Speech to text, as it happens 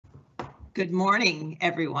Good morning,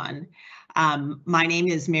 everyone. My name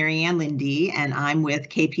is Marianne Lindy, and I'm with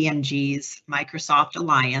KPMG's Microsoft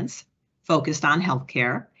Alliance, focused on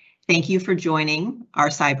healthcare. Thank you for joining our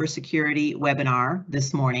cybersecurity webinar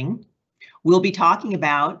this morning. We'll be talking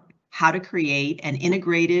about how to create an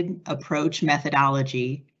integrated approach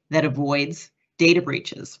methodology that avoids data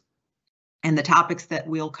breaches. And the topics that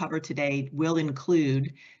we'll cover today will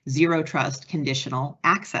include zero trust conditional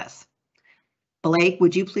access. Blake,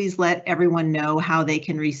 would you please let everyone know how they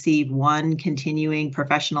can receive one continuing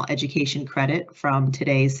professional education credit from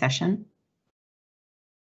today's session?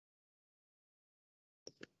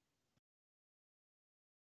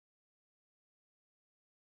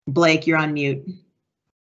 Blake, you're on mute.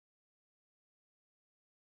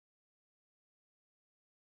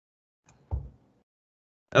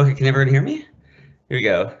 Okay, can everyone hear me? Here we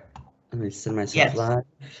go. Let me send myself Yes. live.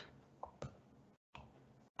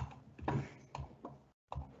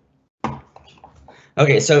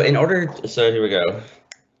 Okay, so here we go.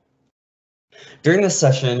 During this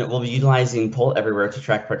session, we'll be utilizing Poll Everywhere to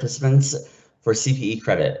track participants for CPE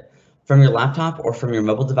credit. From your laptop or from your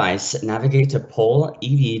mobile device, navigate to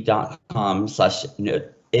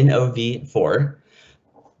pollev.com/NOV4.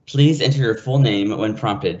 Please enter your full name when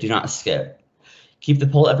prompted. Do not skip. Keep the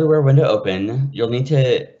Poll Everywhere window open. You'll need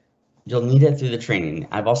it through the training.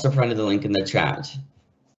 I've also provided the link in the chat.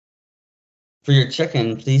 For your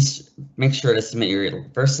check-in, please make sure to submit your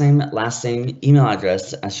first name, last name, email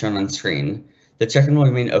address as shown on screen. The check-in will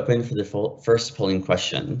remain open for the first polling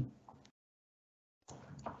question.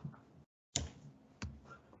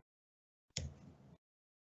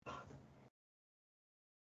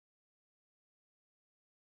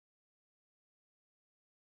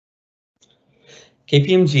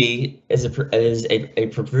 KPMG is approved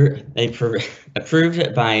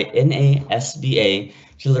by NASBA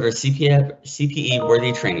to deliver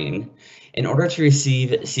CPE-worthy training. In order to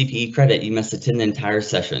receive CPE credit, you must attend the entire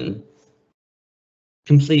session.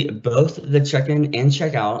 Complete both the check-in and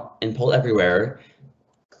check-out in Poll Everywhere.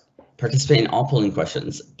 Participate in all polling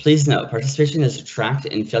questions. Please note, participation is tracked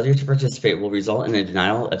and failure to participate will result in a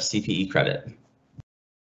denial of CPE credit.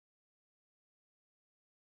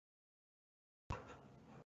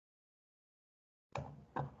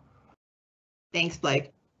 Thanks,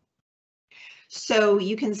 Blake. So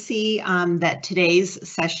you can see that today's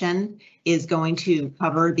session is going to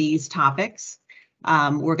cover these topics.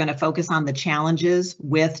 We're going to focus on the challenges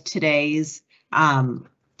with today's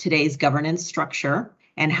governance structure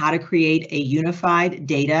and how to create a unified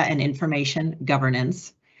data and information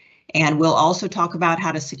governance. And we'll also talk about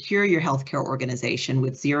how to secure your healthcare organization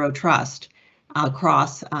with zero trust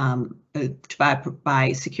across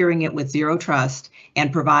by securing it with zero trust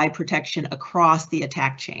and provide protection across the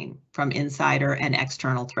attack chain from insider and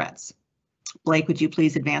external threats. Blake, would you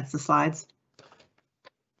please advance the slides?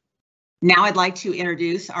 Now I'd like to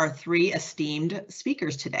introduce our three esteemed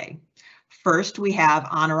speakers today. First, we have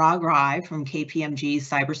Anurag Rai from KPMG's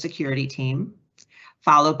cybersecurity team,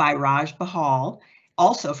 followed by Raj Bahal,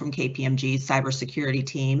 also from KPMG's cybersecurity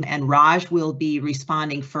team, and Raj will be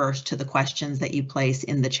responding first to the questions that you place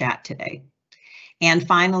in the chat today. And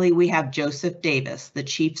finally, we have Joseph Davis, the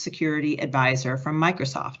Chief Security Advisor from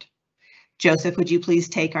Microsoft. Joseph, would you please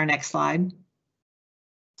take our next slide?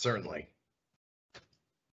 Certainly.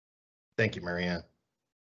 Thank you, Marianne.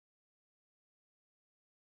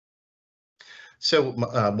 So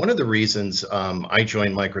one of the reasons I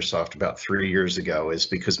joined Microsoft about 3 years ago is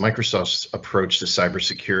because Microsoft's approach to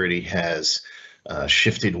cybersecurity has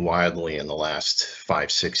shifted wildly in the last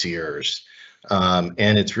 5-6 years.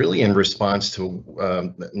 And it's really in response to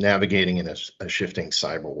navigating in a shifting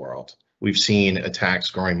cyber world. We've seen attacks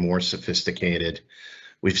growing more sophisticated.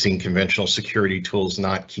 We've seen conventional security tools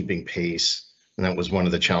not keeping pace. And that was one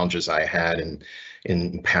of the challenges I had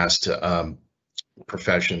in past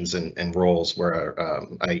professions and roles where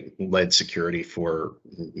I led security for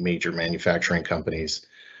major manufacturing companies.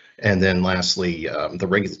 And then lastly, the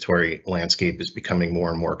regulatory landscape is becoming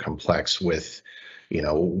more and more complex with,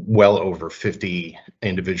 well over 50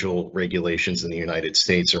 individual regulations in the United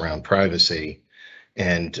States around privacy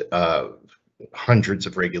and hundreds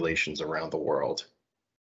of regulations around the world.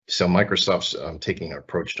 So Microsoft's taking an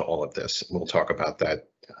approach to all of this. We'll talk about that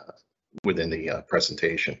within the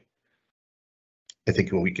presentation. I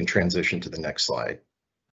think we can transition to the next slide.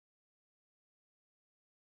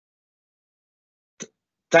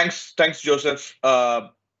 Thanks, Joseph.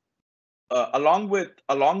 Along with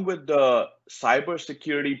the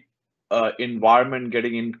cybersecurity environment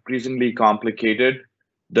getting increasingly complicated,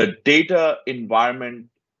 the data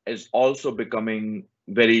environment is also becoming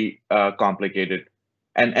very complicated.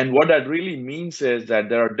 And what that really means is that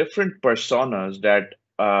there are different personas that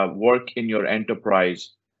work in your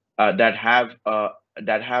enterprise that have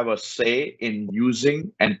a say in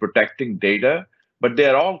using and protecting data, but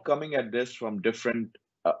they're all coming at this from different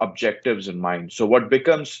objectives in mind. So what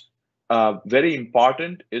becomes very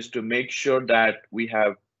important is to make sure that we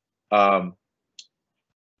have um,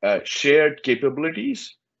 shared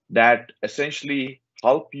capabilities that essentially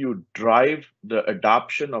help you drive the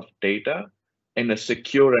adoption of data in a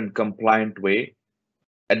secure and compliant way,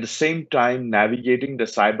 at the same time navigating the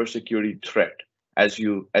cybersecurity threat as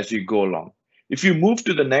you go along. If you move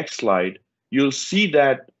to the next slide, you'll see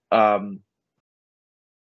that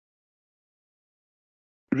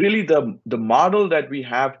really the model that we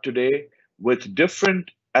have today, with different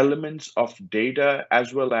elements of data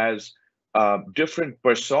as well as different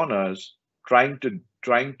personas trying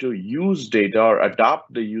to use data or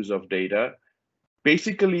adopt the use of data,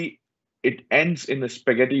 basically it ends in a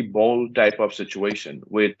spaghetti bowl type of situation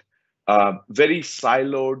with very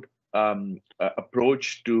siloed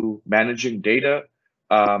approach to managing data.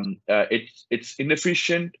 It's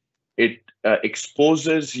inefficient. It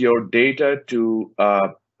exposes your data to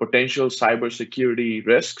potential cybersecurity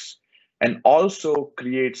risks, and also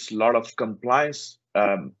creates a lot of compliance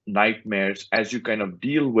nightmares as you kind of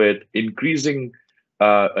deal with increasing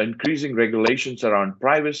regulations around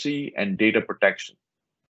privacy and data protection.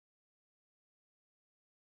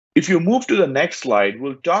 If you move to the next slide,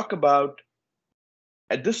 we'll talk about,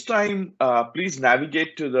 at this time, please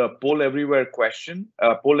navigate to the poll everywhere question,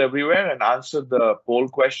 poll everywhere, and answer the poll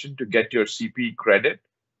question to get your CPE credit.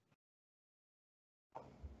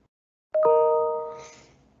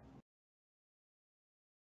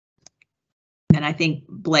 And I think,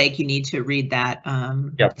 Blake, you need to read that.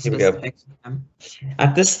 Yep, here we go.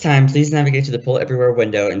 At this time, please navigate to the Poll Everywhere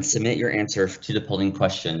window and submit your answer to the polling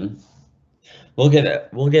question. We'll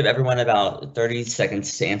give everyone about 30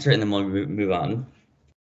 seconds to answer, and then we'll move on.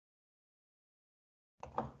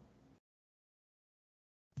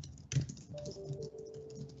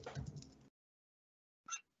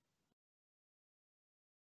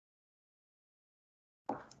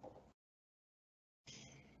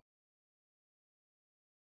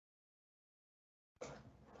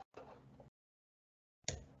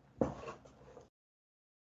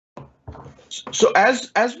 So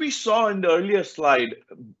as we saw in the earlier slide,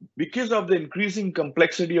 because of the increasing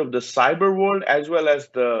complexity of the cyber world as well as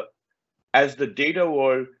the data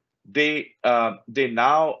world, we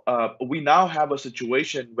now have a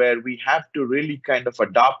situation where we have to really kind of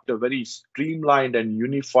adopt a very streamlined and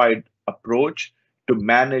unified approach to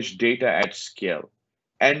manage data at scale.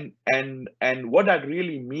 And what that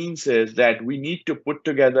really means is that we need to put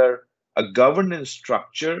together a governance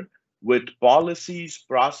structure with policies,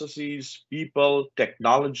 processes, people,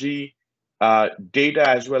 technology, data,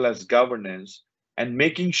 as well as governance, and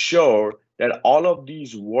making sure that all of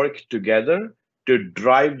these work together to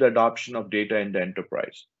drive the adoption of data in the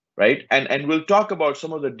enterprise, right? And we'll talk about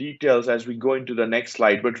some of the details as we go into the next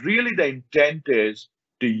slide, but really the intent is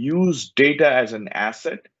to use data as an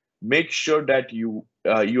asset, make sure that you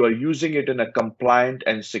are using it in a compliant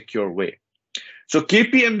and secure way. So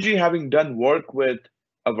KPMG, having done work with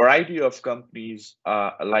a variety of companies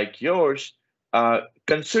like yours,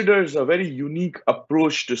 considers a very unique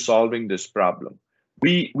approach to solving this problem.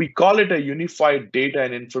 We call it a unified data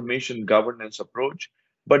and information governance approach,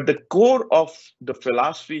 but the core of the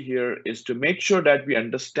philosophy here is to make sure that we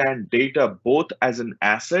understand data both as an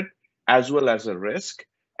asset as well as a risk.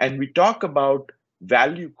 And we talk about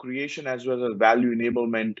value creation as well as value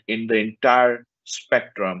enablement in the entire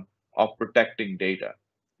spectrum of protecting data.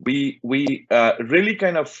 We really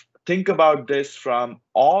kind of think about this from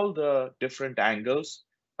all the different angles,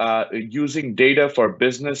 using data for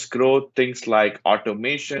business growth, things like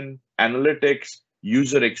automation, analytics,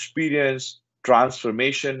 user experience,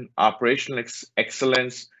 transformation, operational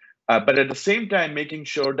excellence, but at the same time, making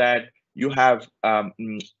sure that you have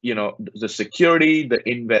the security, the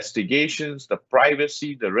investigations, the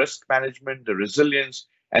privacy, the risk management, the resilience,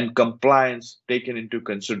 and compliance taken into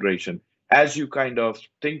consideration as you kind of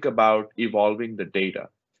think about evolving the data.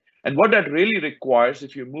 And what that really requires,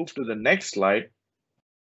 if you move to the next slide,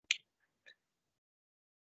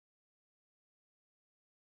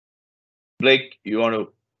 Blake, you want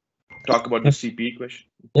to talk about the CPE question?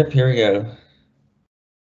 Yep, here we go.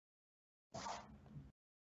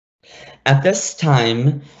 At this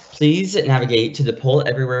time, please navigate to the Poll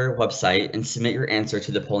Everywhere website and submit your answer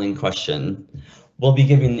to the polling question. We'll be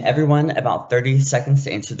giving everyone about 30 seconds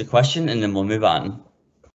to answer the question, and then we'll move on.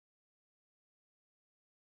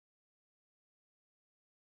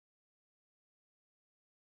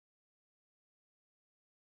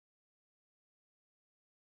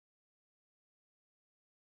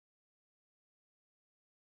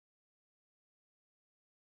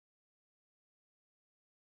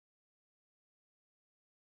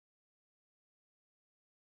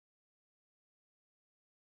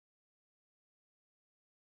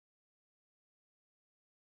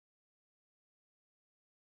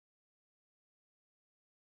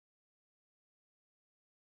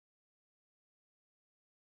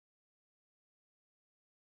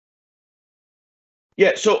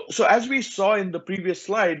 Yeah, so as we saw in the previous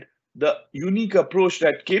slide, the unique approach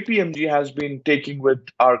that KPMG has been taking with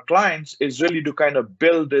our clients is really to kind of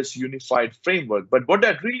build this unified framework. But what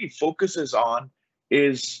that really focuses on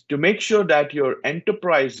is to make sure that your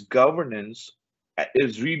enterprise governance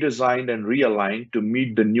is redesigned and realigned to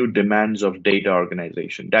meet the new demands of data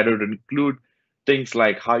organization. That would include things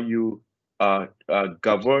like how you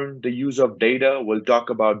govern the use of data. We'll talk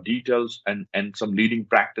about details and some leading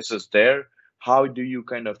practices there. How do you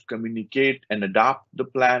kind of communicate and adopt the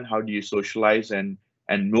plan? How do you socialize and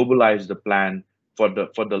mobilize the plan for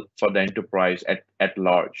the enterprise at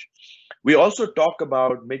large? We also talk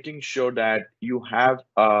about making sure that you have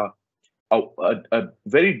a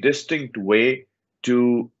very distinct way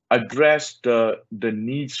to address the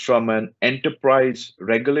needs from an enterprise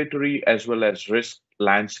regulatory as well as risk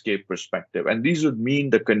landscape perspective. And these would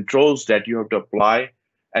mean the controls that you have to apply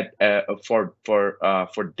at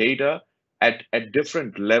for data at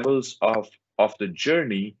different levels of the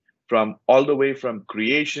journey, from all the way from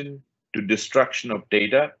creation to destruction of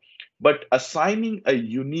data, but assigning a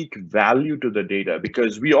unique value to the data,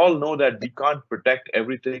 because we all know that we can't protect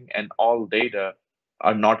everything and all data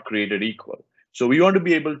are not created equal. So we want to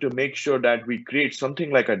be able to make sure that we create something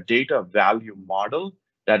like a data value model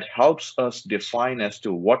that helps us define as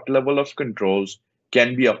to what level of controls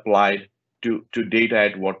can be applied to data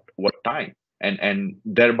at what time, and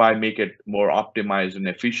thereby make it more optimized and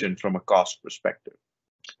efficient from a cost perspective.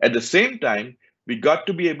 At the same time, we got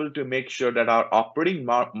to be able to make sure that our operating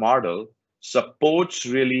model supports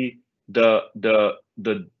really the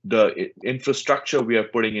infrastructure we are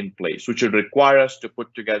putting in place, which would require us to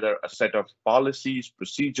put together a set of policies,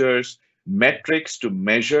 procedures, metrics to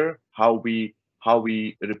measure how we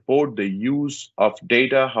report the use of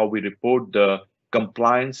data, how we report the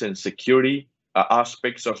compliance and security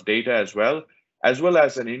aspects of data as well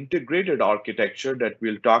as an integrated architecture that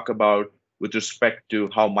we'll talk about with respect to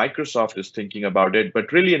how Microsoft is thinking about it,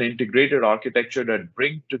 but really an integrated architecture that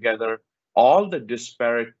brings together all the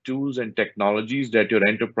disparate tools and technologies that your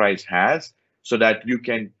enterprise has, so that you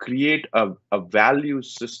can create a value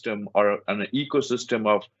system or an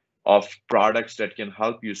ecosystem of products that can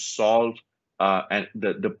help you solve and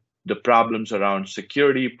the problems around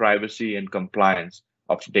security, privacy, and compliance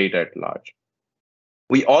of data at large.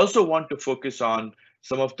 We also want to focus on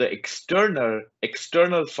some of the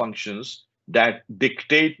external functions that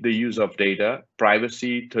dictate the use of data: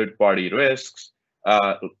 privacy, third-party risks,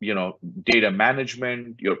 data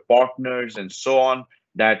management, your partners, and so on,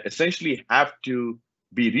 that essentially have to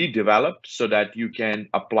be redeveloped so that you can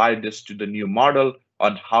apply this to the new model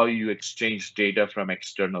on how you exchange data from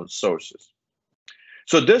external sources.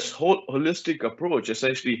 So this whole holistic approach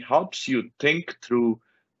essentially helps you think through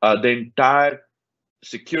the entire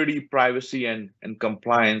security, privacy, and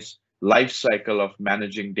compliance lifecycle of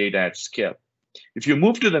managing data at scale. If you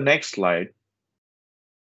move to the next slide,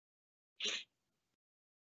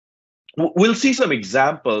 we'll see some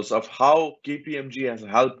examples of how KPMG has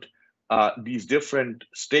helped these different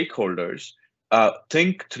stakeholders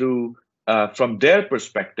think through from their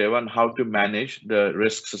perspective on how to manage the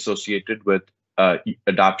risks associated with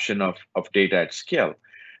adoption of data at scale.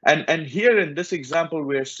 And here in this example,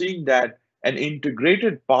 we're seeing that an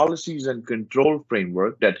integrated policies and control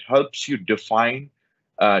framework that helps you define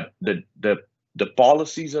the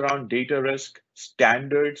policies around data risk,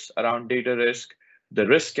 standards around data risk, the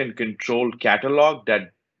risk and control catalog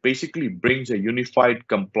that basically brings a unified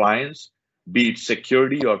compliance, be it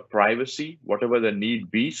security or privacy, whatever the need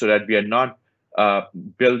be, so that we are not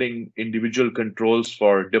building individual controls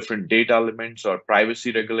for different data elements or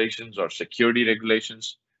privacy regulations or security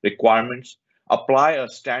regulations requirements. Apply a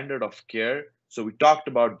standard of care. So we talked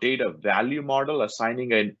about data value model,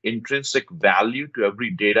 assigning an intrinsic value to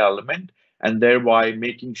every data element, and thereby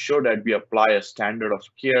making sure that we apply a standard of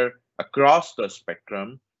care across the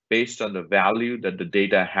spectrum based on the value that the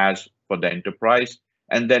data has for the enterprise,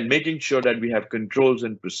 and then making sure that we have controls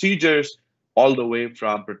and procedures all the way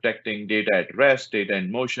from protecting data at rest, data in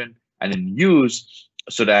motion, and in use,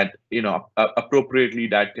 so that appropriately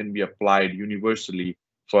that can be applied universally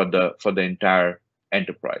for the entire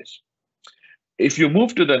enterprise. If you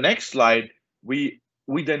move to the next slide, we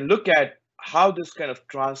then look at how this kind of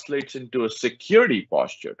translates into a security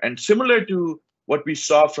posture. And similar to what we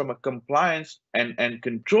saw from a compliance and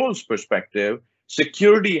controls perspective,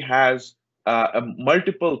 security has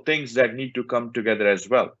multiple things that need to come together as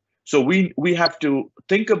well. So we have to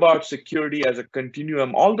think about security as a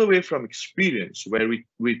continuum all the way from experience, where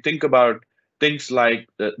we think about things like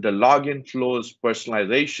the login flows,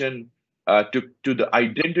 personalization, to the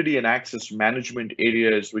identity and access management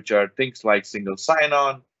areas, which are things like single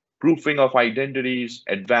sign-on, proofing of identities,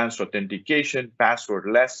 advanced authentication,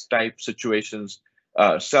 passwordless type situations,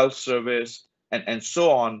 self-service, and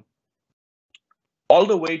so on, all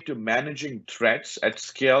the way to managing threats at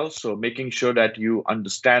scale. So making sure that you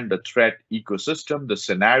understand the threat ecosystem, the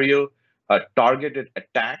scenario, targeted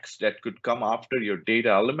attacks that could come after your data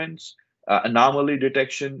elements, anomaly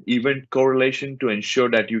detection, event correlation to ensure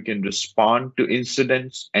that you can respond to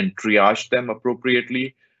incidents and triage them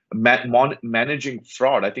appropriately. Managing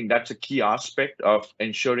fraud, I think that's a key aspect of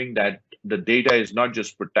ensuring that the data is not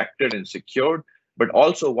just protected and secured, but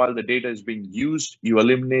also while the data is being used, you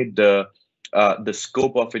eliminate the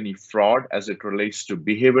scope of any fraud as it relates to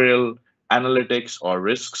behavioral analytics or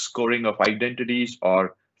risk scoring of identities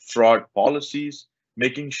or fraud policies,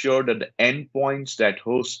 making sure that the endpoints that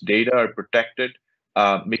host data are protected,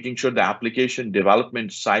 making sure the application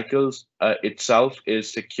development cycles itself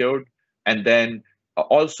is secured, and then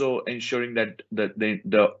also ensuring that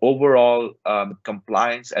the overall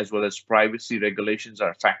compliance as well as privacy regulations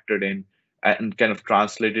are factored in and kind of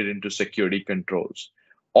translated into security controls.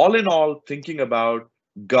 All in all, thinking about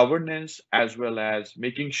governance as well as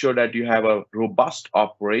making sure that you have a robust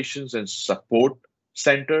operations and support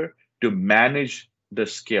center to manage the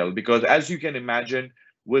scale. Because as you can imagine,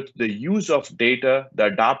 with the use of data, the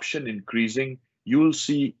adoption increasing, you'll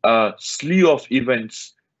see a slew of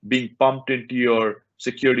events being pumped into your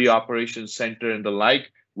security operations center and the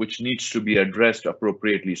like, which needs to be addressed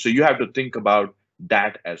appropriately. So you have to think about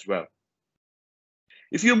that as well.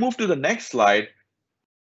 If you move to the next slide,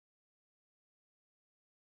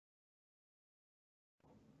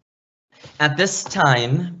 at this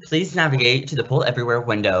time, please navigate to the Poll Everywhere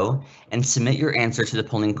window and submit your answer to the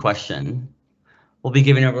polling question. We'll be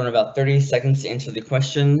giving everyone about 30 seconds to answer the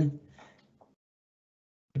question.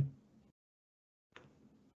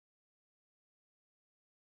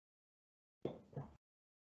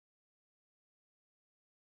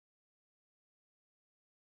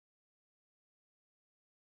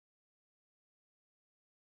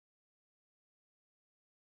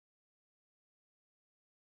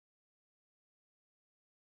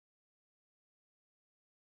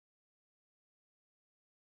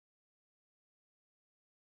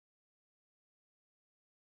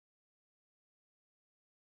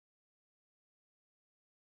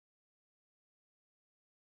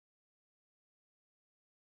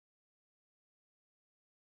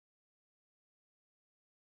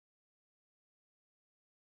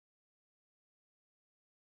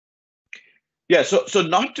 yeah, so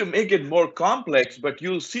not to make it more complex, but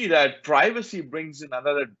you'll see that privacy brings in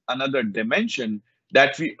another dimension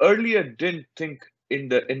that we earlier didn't think in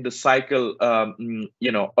the cycle,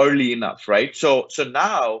 early enough, right? So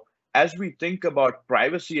now, as we think about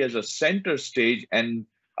privacy as a center stage and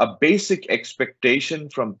a basic expectation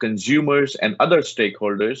from consumers and other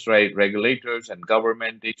stakeholders, right, regulators and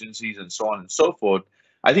government agencies and so on and so forth,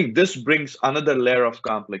 I think this brings another layer of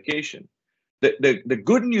complication. The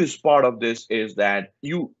good news part of this is that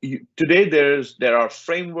today there are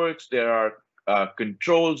frameworks, there are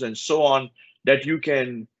controls and so on that you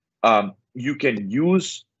can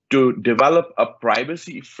use to develop a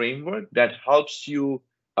privacy framework that helps you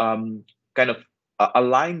kind of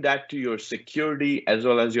align that to your security as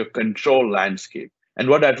well as your control landscape. And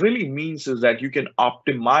what that really means is that you can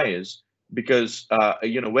optimize because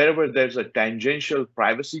wherever there's a tangential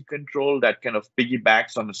privacy control that kind of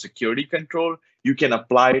piggybacks on a security control, you can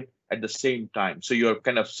apply it at the same time. So you're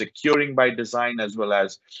kind of securing by design as well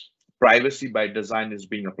as privacy by design is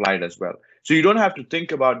being applied as well. So you don't have to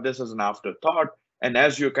think about this as an afterthought. And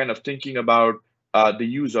as you're kind of thinking about the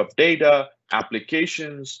use of data,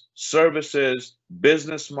 applications, services,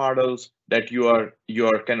 business models that you are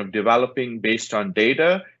kind of developing based on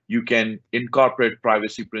data, you can incorporate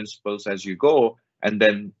privacy principles as you go, and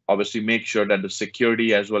then obviously make sure that the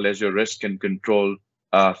security as well as your risk and control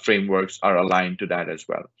frameworks are aligned to that as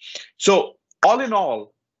well. So all in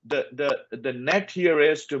all, the net here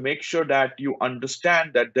is to make sure that you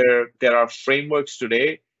understand that there are frameworks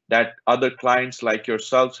today that other clients like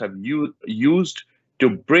yourselves have used to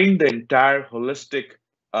bring the entire holistic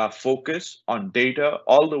focus on data,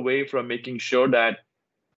 all the way from making sure that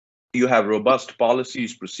you have robust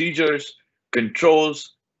policies, procedures,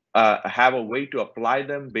 controls, have a way to apply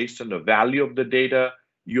them based on the value of the data.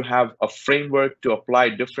 You have a framework to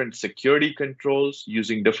apply different security controls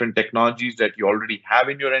using different technologies that you already have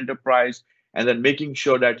in your enterprise, and then making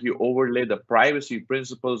sure that you overlay the privacy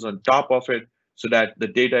principles on top of it so that the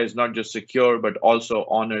data is not just secure, but also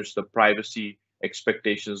honors the privacy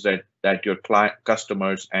expectations that your client,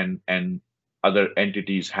 customers, and other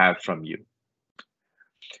entities have from you.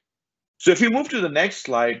 So if you move to the next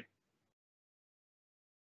slide,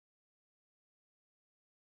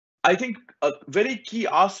 I think a very key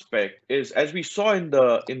aspect is, as we saw in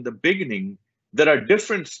the beginning, there are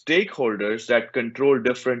different stakeholders that control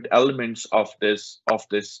different elements of this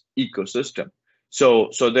ecosystem.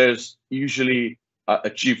 So there's usually a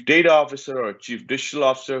chief data officer or a chief digital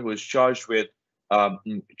officer who is charged with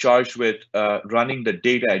running the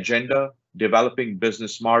data agenda, developing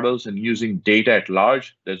business models, and using data at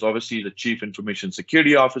large. There's obviously the chief information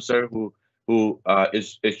security officer who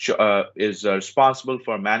is responsible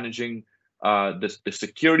for managing the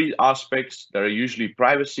security aspects. There are usually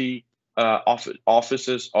privacy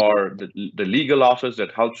offices or the legal office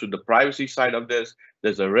that helps with the privacy side of this.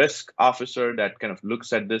 There's a risk officer that kind of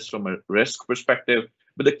looks at this from a risk perspective.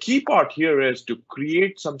 But the key part here is to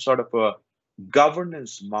create some sort of a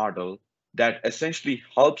governance model that essentially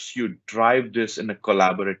helps you drive this in a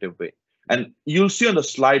collaborative way. And you'll see on the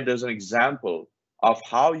slide, there's an example of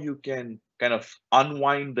how you can kind of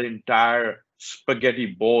unwind the entire spaghetti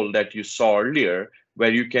bowl that you saw earlier,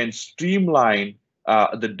 where you can streamline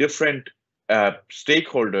the different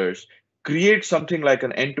stakeholders, create something like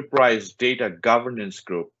an enterprise data governance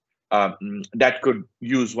group that could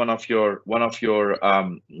use one of your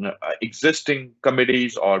existing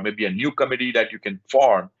committees, or maybe a new committee that you can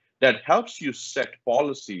form that helps you set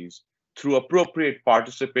policies through appropriate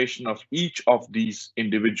participation of each of these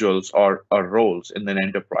individuals or roles in an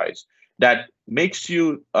enterprise. That makes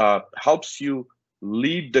you helps you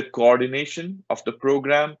lead the coordination of the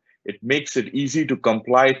program. It makes it easy to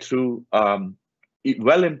comply through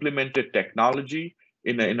well implemented technology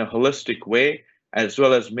in a holistic way, as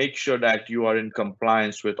well as make sure that you are in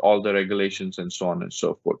compliance with all the regulations and so on and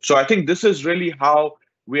so forth. So I think this is really how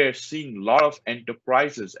we are seeing a lot of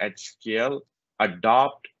enterprises at scale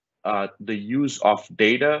adopt the use of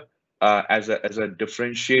data as a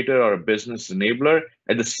differentiator or a business enabler,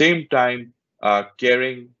 at the same time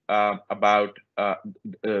caring about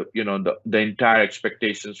the entire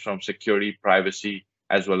expectations from security, privacy,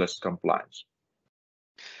 as well as compliance.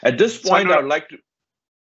 At this point, So, I would like to.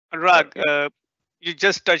 Anurag, you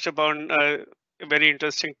just touched upon a very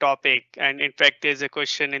interesting topic, and in fact, there's a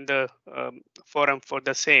question in the forum for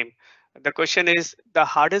the same. The question is, the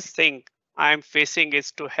hardest thing I'm facing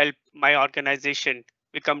is to help my organization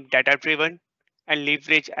become data-driven and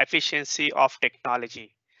leverage efficiency of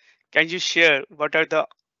technology. Can you share what are the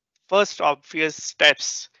first obvious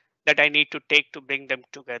steps that I need to take to bring them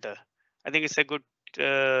together? I think it's a good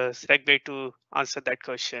segue to answer that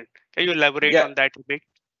question. Can you elaborate on that a bit?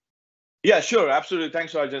 Yeah, sure, absolutely.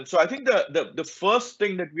 Thanks, Arjun. So I think the first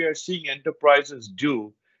thing that we are seeing enterprises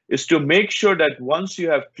do is to make sure that once you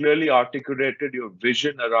have clearly articulated your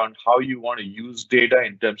vision around how you want to use data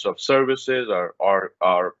in terms of services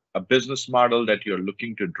or a business model that you're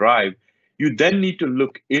looking to drive, you then need to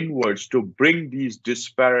look inwards to bring these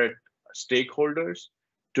disparate stakeholders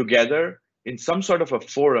together in some sort of a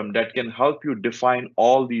forum that can help you define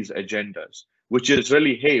all these agendas, which is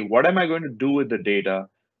really, hey, what am I going to do with the data?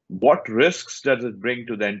 What risks does it bring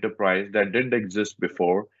to the enterprise that didn't exist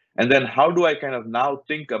before? And then how do I kind of now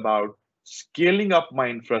think about scaling up my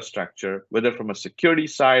infrastructure, whether from a security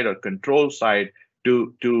side or control side,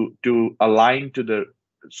 to align to the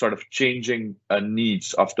sort of changing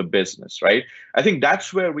needs of the business, right? I think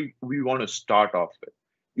that's where we want to start off with.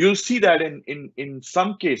 You'll see that in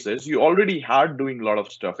some cases, you already are doing a lot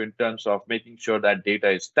of stuff in terms of making sure that data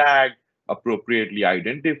is tagged, appropriately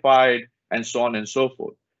identified, and so on and so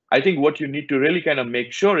forth. I think what you need to really kind of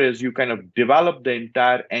make sure is you kind of develop the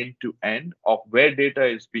entire end-to-end of where data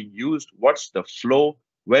is being used, what's the flow,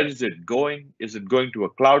 where is it going? Is it going to a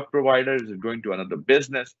cloud provider? Is it going to another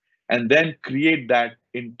business? And then create that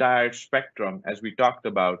entire spectrum, as we talked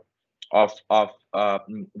about, of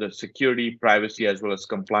the security, privacy, as well as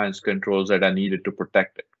compliance controls that are needed to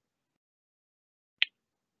protect it.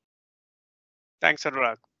 Thanks,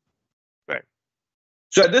 Anurag. Right.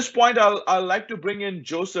 So at this point, I'd like to bring in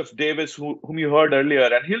Joseph Davis, whom you heard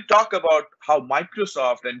earlier, and he'll talk about how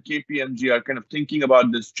Microsoft and KPMG are kind of thinking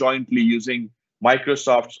about this jointly using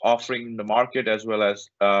Microsoft's offering in the market, as well as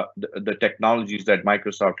the technologies that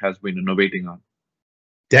Microsoft has been innovating on.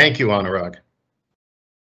 Thank you, Anurag.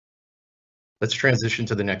 Let's transition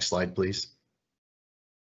to the next slide, please.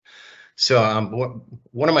 So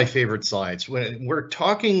one of my favorite slides, when we're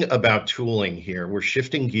talking about tooling here, we're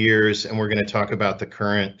shifting gears and we're going to talk about the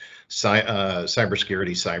current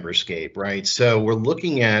cybersecurity cyberscape, right? So we're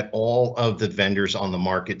looking at all of the vendors on the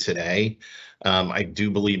market today I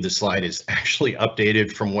do believe the slide is actually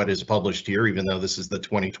updated from what is published here, even though this is the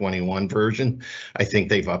 2021 version. I think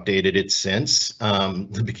they've updated it since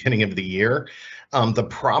the beginning of the year. The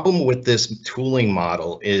problem with this tooling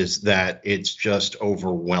model is that it's just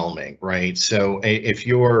overwhelming, right? So if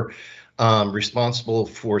you're responsible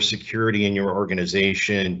for security in your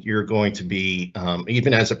organization, you're going to be,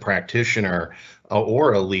 even as a practitioner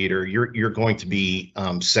or a leader, you're going to be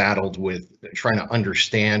saddled with trying to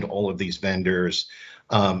understand all of these vendors,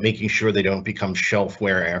 making sure they don't become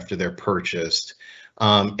shelfware after they're purchased.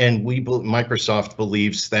 And Microsoft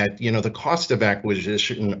believes that, you know, the cost of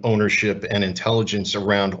acquisition, ownership, and intelligence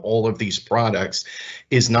around all of these products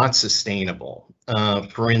is not sustainable.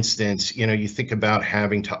 For instance, you know, you think about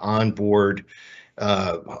having to onboard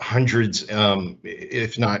hundreds,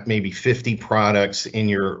 if not maybe 50 products in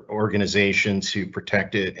your organization to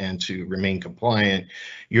protect it and to remain compliant.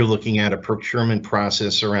 You're looking at a procurement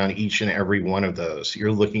process around each and every one of those.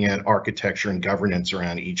 You're looking at architecture and governance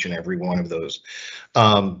around each and every one of those.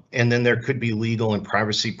 And then there could be legal and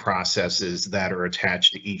privacy processes that are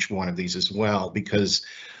attached to each one of these as well, because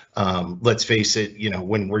let's face it, you know,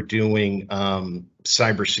 when we're doing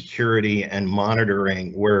cybersecurity and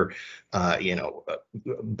monitoring, we're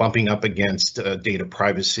bumping up against data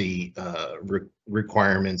privacy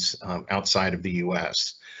requirements outside of the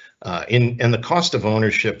US. And the cost of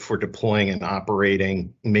ownership for deploying and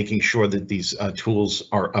operating, making sure that these tools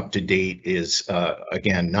are up to date is,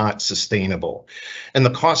 again, not sustainable. And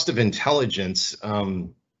the cost of intelligence,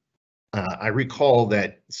 I recall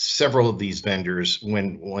that several of these vendors,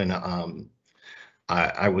 when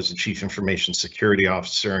I was a chief information security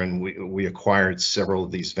officer, and we acquired several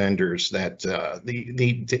of these vendors, that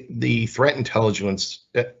the threat intelligence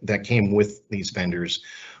that came with these vendors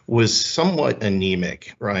was somewhat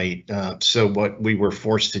anemic, right? So what we were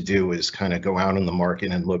forced to do is kind of go out on the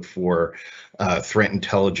market and look for threat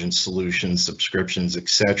intelligence solutions, subscriptions, et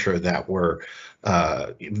cetera, that were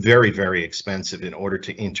very, very expensive in order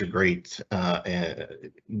to integrate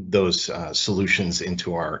those solutions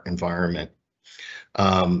into our environment.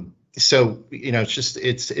 So, you know,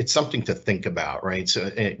 it's something to think about, right? So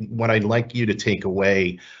what I'd like you to take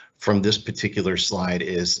away from this particular slide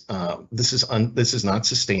is this is not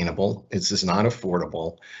sustainable. This is not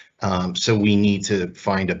affordable. So we need to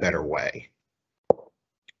find a better way.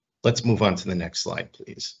 Let's move on to the next slide,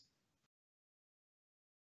 please.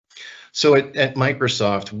 So at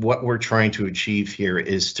Microsoft, what we're trying to achieve here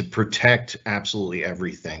is to protect absolutely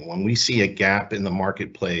everything. When we see a gap in the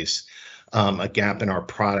marketplace, a gap in our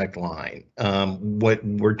product line, what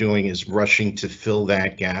we're doing is rushing to fill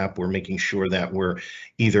that gap. We're making sure that we're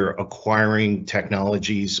either acquiring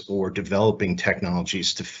technologies or developing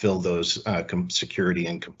technologies to fill those security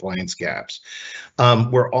and compliance gaps.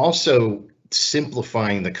 We're also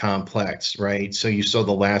simplifying the complex, right? So you saw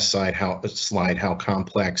the last slide how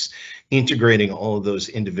complex integrating all of those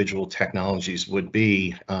individual technologies would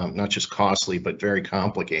be, not just costly, but very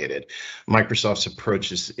complicated. Microsoft's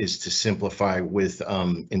approach is to simplify with,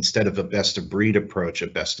 instead of a best of breed approach, a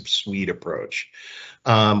best of suite approach.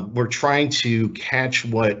 We're trying to catch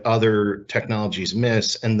what other technologies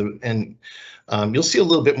miss, and you'll see a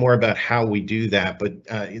little bit more about how we do that, but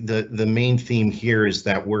the main theme here is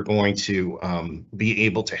that we're going to be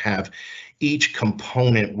able to have each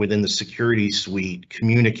component within the security suite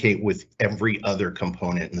communicate with every other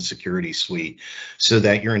component in the security suite, so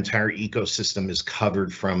that your entire ecosystem is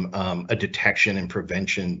covered from a detection and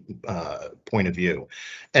prevention point of view.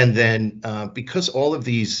 And then because all of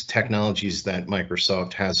these technologies that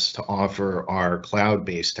Microsoft has to offer are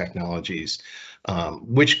cloud-based technologies,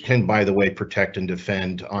 which can, by the way, protect and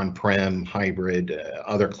defend on-prem, hybrid,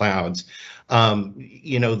 other clouds.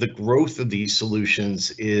 You know, the growth of these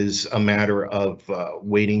solutions is a matter of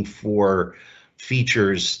waiting for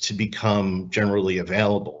features to become generally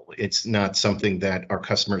available. It's not something that our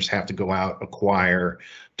customers have to go out, acquire,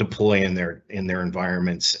 deploy in their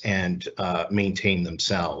environments, and maintain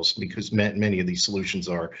themselves, because many of these solutions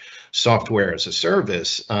are software as a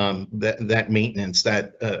service. That maintenance,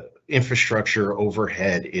 that infrastructure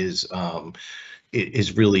overhead is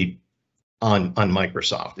really on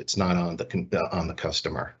Microsoft. It's not on the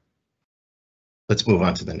customer. Let's move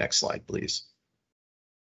on to the next slide, please.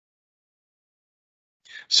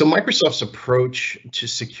 So Microsoft's approach to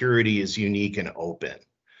security is unique and open.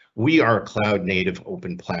 We are a cloud native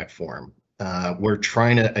open platform. We're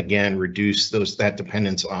trying to, again, reduce that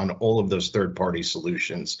dependence on all of those third-party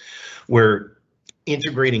solutions. We're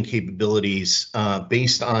integrating capabilities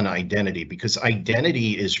based on identity, because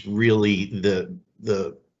identity is really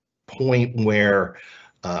the point where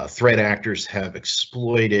threat actors have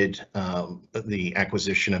exploited the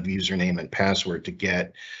acquisition of username and password to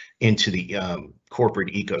get into the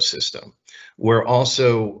corporate ecosystem. We're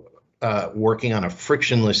also working on a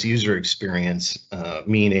frictionless user experience,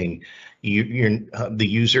 meaning the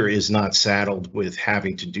user is not saddled with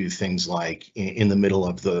having to do things like in the middle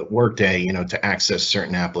of the workday, to access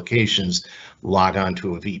certain applications, log on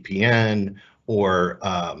to a VPN, or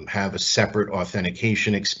have a separate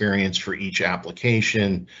authentication experience for each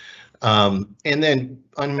application. And then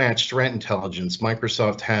unmatched threat intelligence.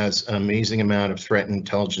 Microsoft has an amazing amount of threat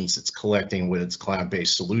intelligence it's collecting with its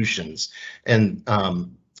cloud-based solutions. And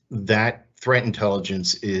that threat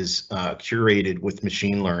intelligence is curated with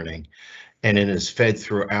machine learning, and it is fed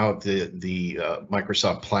throughout the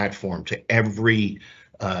Microsoft platform to every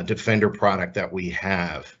Defender product that we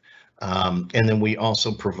have. And then we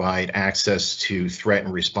also provide access to threat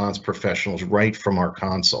and response professionals right from our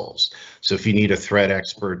consoles. So if you need a threat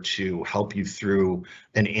expert to help you through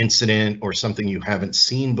an incident or something you haven't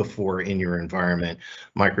seen before in your environment,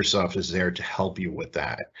 Microsoft is there to help you with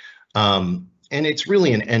that. And it's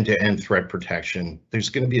really an end-to-end threat protection. There's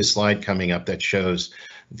going to be a slide coming up that shows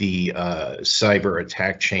the cyber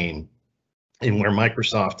attack chain, and where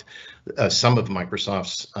Microsoft, some of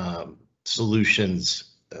Microsoft's solutions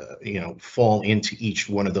fall into each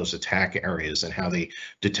one of those attack areas and how they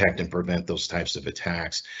detect and prevent those types of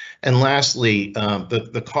attacks. And lastly,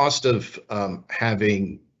 the cost of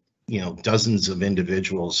having dozens of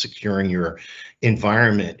individuals securing your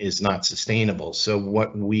environment is not sustainable. So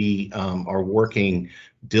what we are working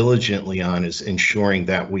diligently on is ensuring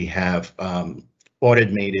that we have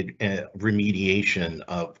automated remediation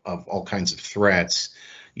of all kinds of threats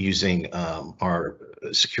using our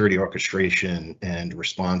security orchestration and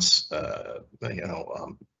response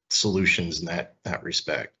solutions in that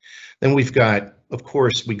respect. Then we've got, of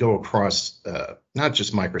course, we go across not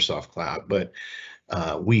just Microsoft Cloud, but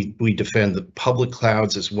we defend the public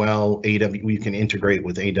clouds as well. We can integrate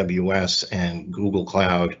with AWS and Google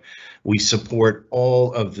Cloud. We support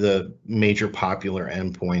all of the major popular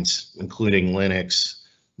endpoints, including Linux,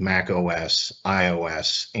 Mac OS,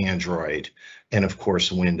 iOS, Android, and of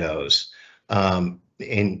course Windows.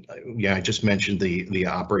 And yeah, I just mentioned the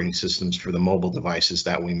operating systems for the mobile devices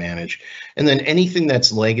that we manage. And then anything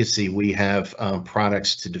that's legacy, we have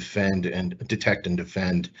products to defend and detect and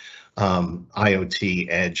defend IoT,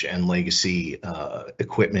 edge, and legacy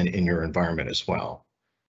equipment in your environment as well.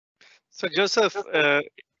 So Joseph,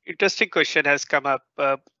 interesting question has come up.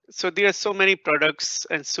 So there are so many products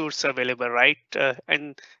and suits available, right?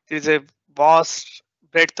 And there is a vast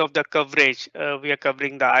breadth of the coverage. We are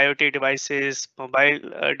covering the IoT devices, mobile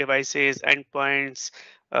devices, endpoints,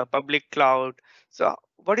 public cloud. So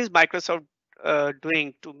what is Microsoft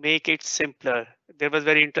doing to make it simpler? That was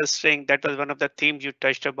very interesting. That was one of the themes you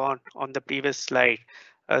touched upon on the previous slide.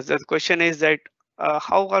 The question is that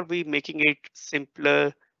how are we making it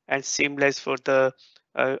simpler and seamless for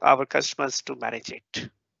our customers to manage it?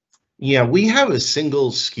 Yeah, we have a single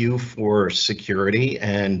SKU for security,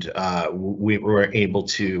 and we were able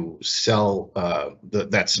to sell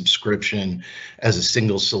that subscription as a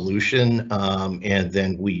single solution. And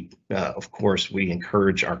then we, of course, we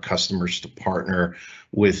encourage our customers to partner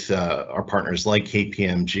with our partners like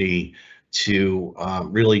KPMG to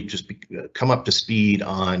really just come up to speed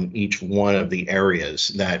on each one of the areas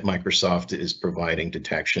that Microsoft is providing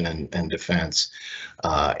detection and defense.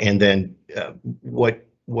 And then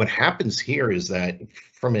what happens here is that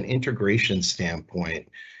from an integration standpoint,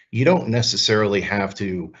 you don't necessarily have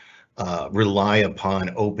to rely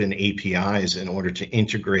upon open APIs in order to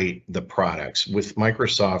integrate the products. With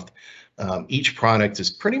Microsoft, each product is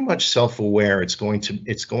pretty much self-aware. It's going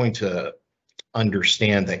to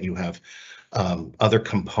understand that you have other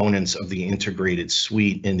components of the integrated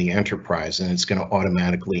suite in the enterprise, and it's going to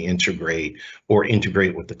automatically integrate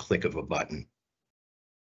with the click of a button.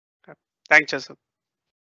 Okay. Thanks, Joseph.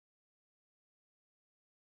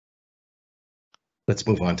 Let's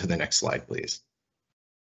move on to the next slide, please.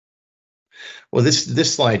 Well,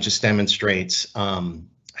 this slide just demonstrates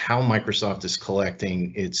how Microsoft is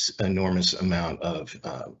collecting its enormous amount of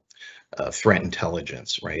threat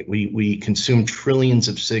intelligence, right? We consume trillions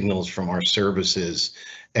of signals from our services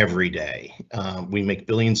every day. We make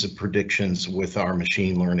billions of predictions with our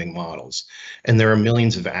machine learning models, and there are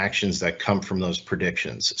millions of actions that come from those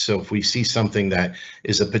predictions. So if we see something that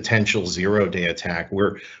is a potential zero-day attack,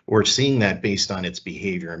 we're seeing that based on its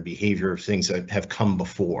behavior and behavior of things that have come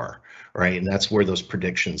before, right? And that's where those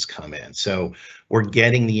predictions come in. So we're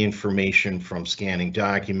getting the information from scanning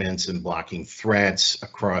documents and blocking threats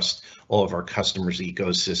across all of our customers'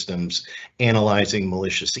 ecosystems, analyzing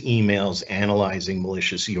malicious emails, analyzing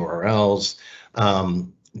malicious URLs,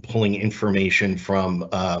 pulling information from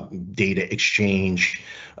data exchange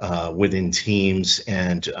within teams,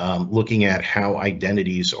 and looking at how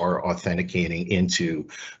identities are authenticating into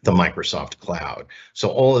the Microsoft cloud. So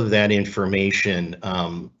all of that information,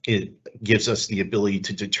 it gives us the ability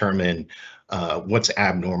to determine what's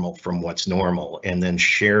abnormal from what's normal, and then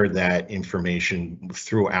share that information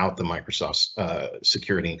throughout the Microsoft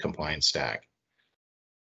security and compliance stack.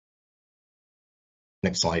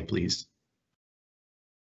 Next slide, please.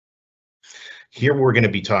 Here we're going to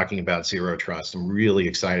be talking about Zero Trust. I'm really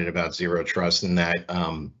excited about Zero Trust, in that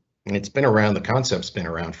it's been around, the concept's been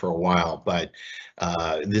around for a while, but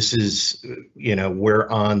this is, we're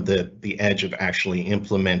on the edge of actually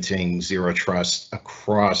implementing Zero Trust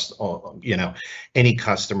across all, any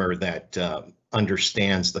customer that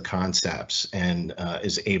understands the concepts and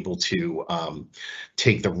is able to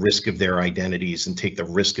take the risk of their identities and take the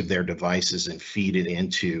risk of their devices and feed it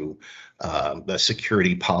into the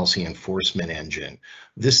security policy enforcement engine.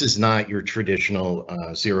 This is not your traditional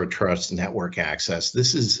Zero Trust network access.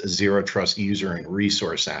 This is a Zero Trust user and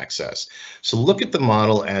resource access. So look at the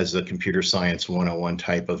model as a computer science 101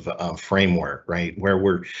 type of framework, right? Where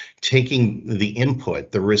we're taking the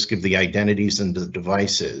input, the risk of the identities and the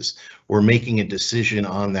devices, we're making a decision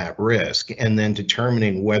on that risk, and then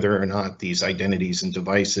determining whether or not these identities and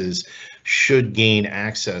devices should gain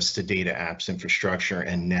access to data, apps, infrastructure,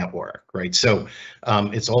 and network, right? So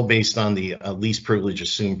it's all based on the least privilege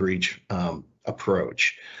assume breach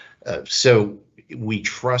approach. So we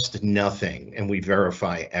trust nothing and we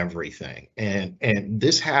verify everything. And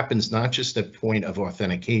this happens not just at point of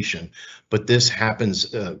authentication, but this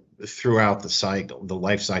happens throughout the cycle, the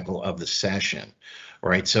life cycle of the session,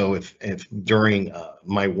 right? So if during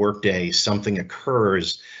my workday something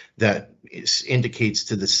occurs that indicates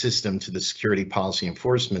to the system, to the security policy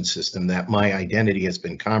enforcement system, that my identity has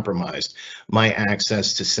been compromised, my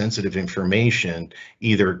access to sensitive information,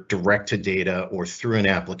 either direct to data or through an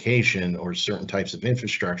application or certain types of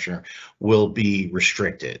infrastructure, will be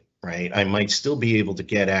restricted, right? I might still be able to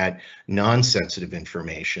get at non-sensitive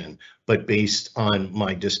information, but based on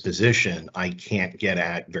my disposition, I can't get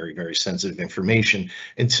at very, very sensitive information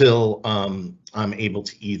until I'm able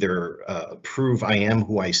to either prove I am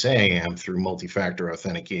who I say I am through multi-factor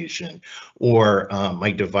authentication, or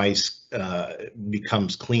my device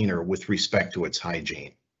becomes cleaner with respect to its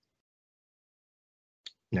hygiene.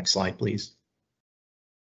 Next slide, please.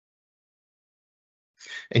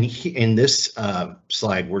 And in this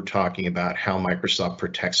slide, we're talking about how Microsoft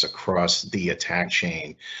protects across the attack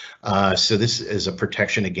chain. So this is a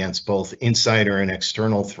protection against both insider and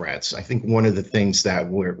external threats. I think one of the things that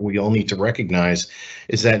we all need to recognize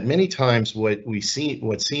is that many times what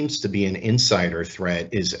seems to be an insider threat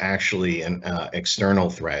is actually an external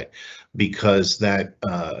threat, because that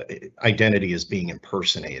identity is being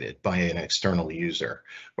impersonated by an external user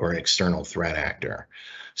or an external threat actor.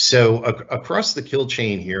 So across the kill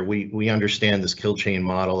chain here, we understand this kill chain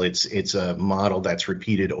model. It's a model that's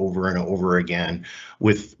repeated over and over again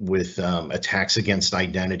with attacks against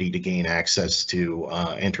identity to gain access to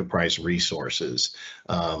enterprise resources,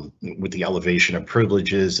 with the elevation of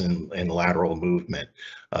privileges and lateral movement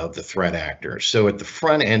of the threat actor. So at the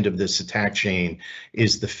front end of this attack chain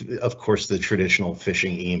is of course the traditional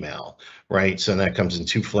phishing email, right? So that comes in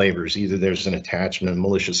two flavors. Either there's an attachment, a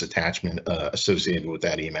malicious attachment associated with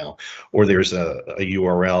that email, or there's a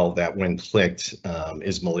URL that when clicked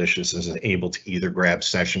is malicious, is able to either grab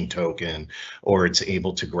session token, or it's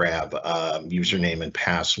able to grab username and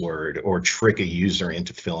password, or trick a user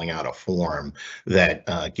into filling out a form that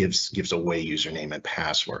gives away username and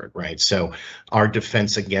password, right? So our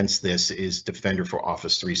defense against this is Defender for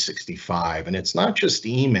Office 365, and it's not just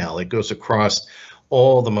email, it goes across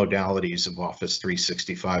all the modalities of Office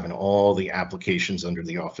 365 and all the applications under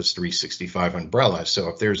the Office 365 umbrella. So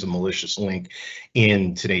if there's a malicious link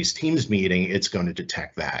in today's Teams meeting, it's going to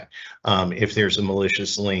detect that. If there's a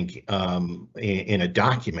malicious link in a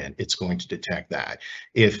document, it's going to detect that.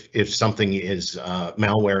 If something is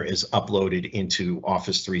malware is uploaded into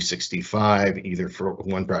Office 365, either for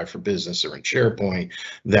OneDrive for Business or in SharePoint,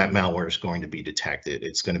 that malware is going to be detected.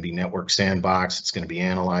 It's going to be network sandbox. It's going to be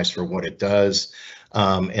analyzed for what it does.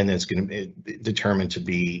 and it's going to be determined to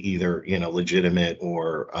be either, legitimate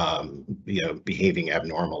or, behaving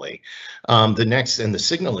abnormally. The next, and the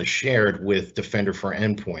signal is shared with Defender for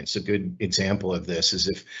Endpoints. A good example of this is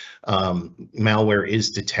if malware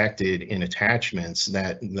is detected in attachments,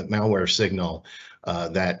 that the malware signal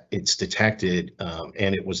that it's detected,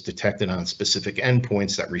 and it was detected on specific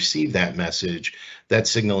endpoints that receive that message, that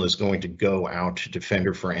signal is going to go out to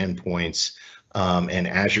Defender for Endpoints and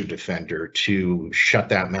Azure Defender to shut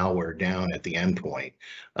that malware down at the endpoint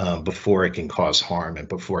before it can cause harm and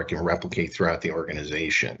before it can replicate throughout the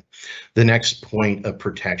organization. The next point of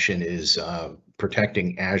protection is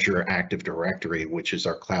protecting Azure Active Directory, which is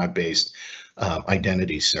our cloud-based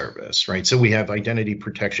identity service, right? So we have identity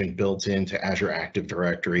protection built into Azure Active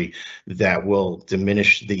Directory that will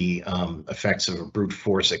diminish the effects of a brute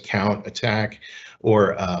force account attack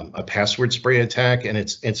or a password spray attack, and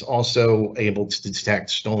it's also able to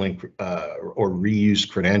detect stolen or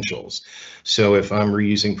reused credentials. So if I'm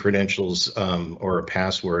reusing credentials or a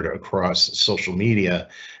password across social media,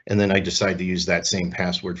 and then I decide to use that same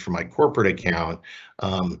password for my corporate account,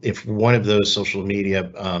 if one of those social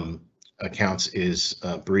media accounts is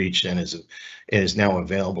breached and is now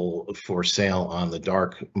available for sale on the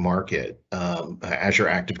dark market, Azure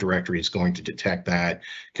Active Directory is going to detect that,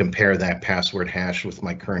 compare that password hash with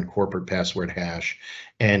my current corporate password hash,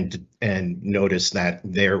 and notice that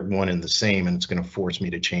they're one and the same, and it's going to force me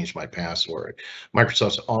to change my password.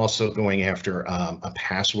 Microsoft's also going after a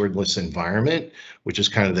passwordless environment, which is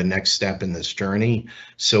kind of the next step in this journey.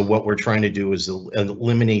 So what we're trying to do is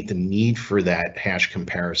eliminate the need for that hash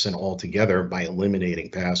comparison altogether by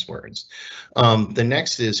eliminating passwords. The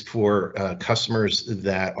next is for customers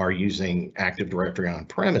that are using Active Directory on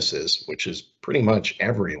premises, which is pretty much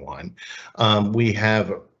everyone. We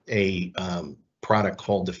have a product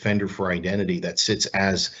called Defender for Identity that sits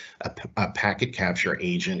as a packet capture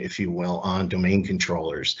agent, if you will, on domain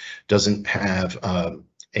controllers. Doesn't have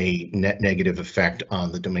a net negative effect on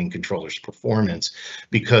the domain controller's performance,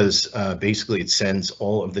 because basically it sends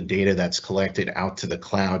all of the data that's collected out to the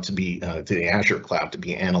cloud to be to the Azure cloud to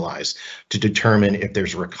be analyzed to determine if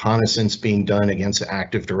there's reconnaissance being done against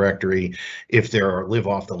Active Directory, if there are live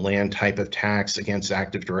off the land type of attacks against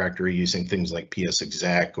Active Directory using things like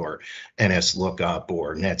psexec or NSLOOKUP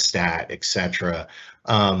or netstat, etc.,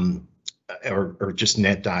 or just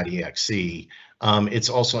net.exe. It's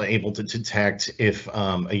also able to detect if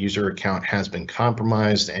a user account has been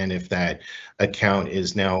compromised and if that account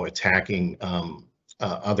is now attacking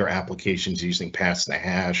other applications using pass the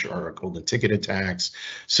hash or golden ticket attacks.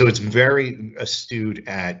 So it's very astute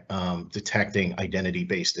at detecting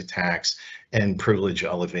identity-based attacks and privilege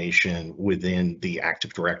elevation within the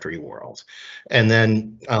Active Directory world. And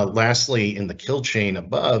then lastly, in the kill chain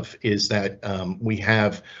above is that we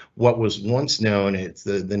have what was once known,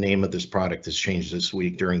 the name of this product has changed this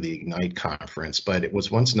week during the Ignite conference, but it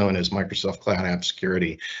was once known as Microsoft Cloud App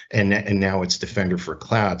Security, and now it's Defender for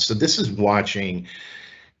Cloud. So this is watching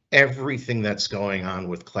everything that's going on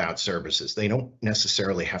with cloud services. They don't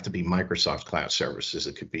necessarily have to be Microsoft cloud services.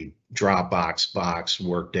 It could be Dropbox, Box,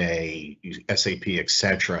 Workday, SAP,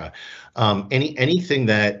 etc. Anything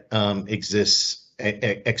that exists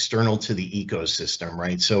external to the ecosystem,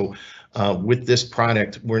 right? So with this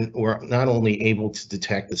product, we're not only able to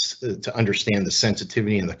detect this, to understand the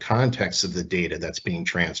sensitivity and the context of the data that's being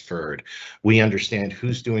transferred. We understand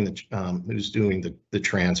who's doing the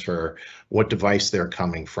transfer, what device they're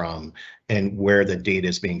coming from, and where the data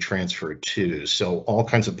is being transferred to. So all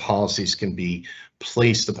kinds of policies can be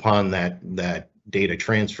placed upon that data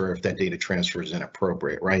transfer if that data transfer is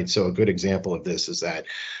inappropriate, right? So a good example of this is that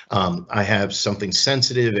I have something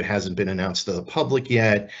sensitive, it hasn't been announced to the public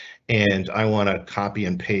yet, and I want to copy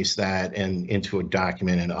and paste that into a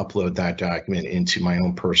document and upload that document into my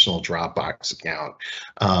own personal Dropbox account.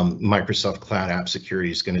 Microsoft Cloud App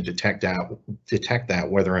Security is going to detect that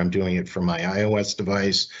whether I'm doing it from my iOS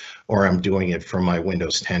device or I'm doing it from my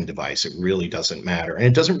Windows 10 device. It really doesn't matter. And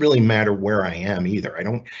it doesn't really matter where I am either. I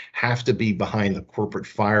don't have to be behind the corporate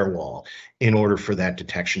firewall in order for that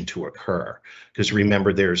detection to occur. Because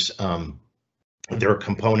remember, there are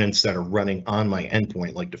components that are running on my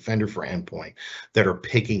endpoint, like Defender for Endpoint, that are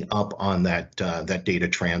picking up on that data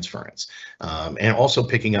transference, and also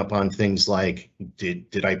picking up on things like,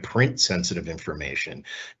 did I print sensitive information?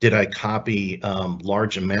 Did I copy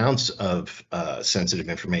large amounts of sensitive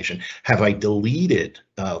information? Have I deleted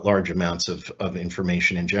large amounts of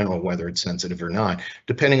information in general, whether it's sensitive or not,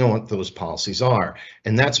 depending on what those policies are.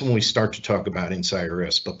 And that's when we start to talk about insider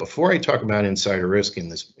risk. But before I talk about insider risk in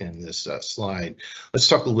this slide, let's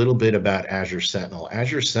talk a little bit about Azure Sentinel.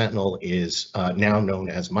 Azure Sentinel is now known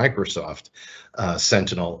as Microsoft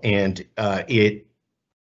Sentinel, and it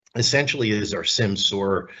essentially is our SIEM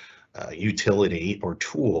SOAR utility or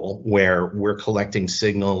tool where we're collecting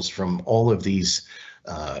signals from all of these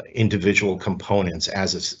individual components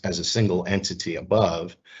as a single entity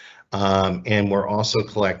above. And we're also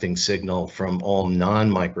collecting signal from all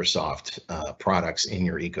non-Microsoft products in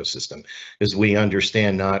your ecosystem, because we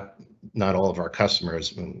understand not all of our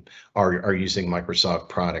customers are using Microsoft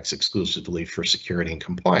products exclusively for security and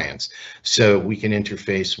compliance. So we can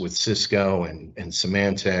interface with Cisco and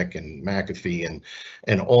Symantec and McAfee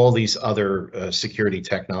and all these other security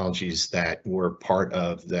technologies that were part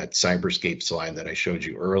of that Cyberscape slide that I showed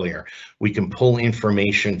you earlier. We can pull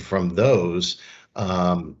information from those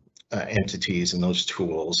entities and those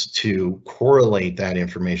tools to correlate that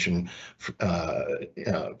information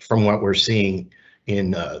from what we're seeing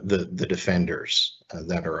in the defenders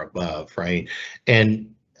that are above, right?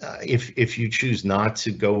 And if you choose not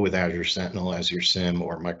to go with Azure Sentinel as your SIEM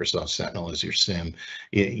or Microsoft Sentinel as your SIEM,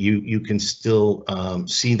 you can still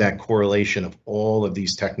see that correlation of all of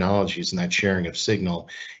these technologies and that sharing of signal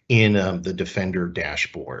in the Defender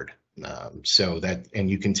dashboard. And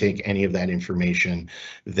you can take any of that information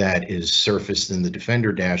that is surfaced in the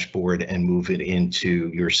Defender dashboard and move it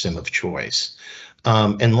into your SIEM of choice.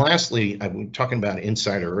 And lastly, I'm talking about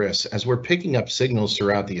insider risk. As we're picking up signals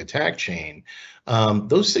throughout the attack chain,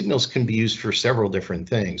 those signals can be used for several different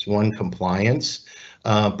things. One, compliance,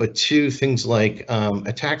 but two, things like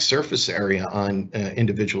attack surface area on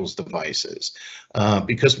individuals' devices.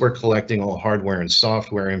 Because we're collecting all hardware and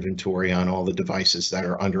software inventory on all the devices that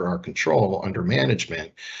are under our control, under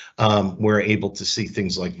management, we're able to see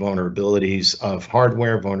things like vulnerabilities of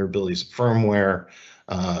hardware, vulnerabilities of firmware,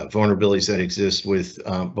 vulnerabilities that exist with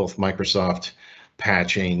both Microsoft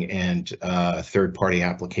patching and third-party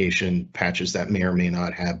application patches that may or may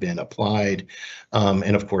not have been applied,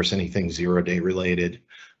 and of course anything zero-day related.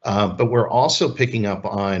 But we're also picking up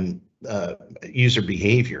on user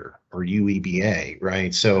behavior, or UEBA,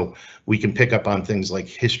 right? So we can pick up on things like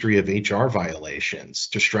history of HR violations,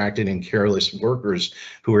 distracted and careless workers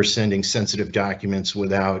who are sending sensitive documents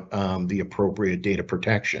without the appropriate data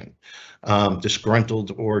protection,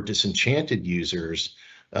 disgruntled or disenchanted users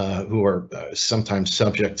who are sometimes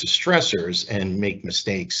subject to stressors and make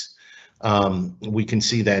mistakes. We can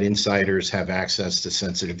see that insiders have access to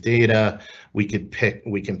sensitive data. We can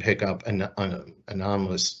pick up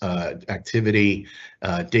anomalous activity,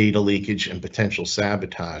 data leakage, and potential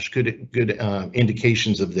sabotage. Good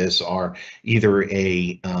indications of this are either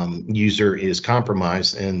a user is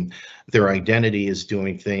compromised and their identity is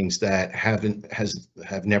doing things that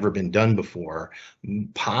have never been done before,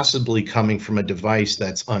 possibly coming from a device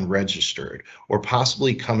that's unregistered, or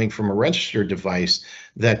possibly coming from a registered device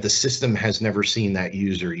that the system has never seen that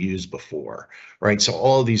user use before, right? So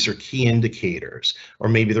all of these are key indicators. Or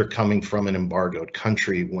maybe they're coming from an embargoed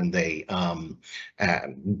country when they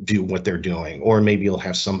do what they're doing. Or maybe you'll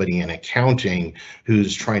have somebody in accounting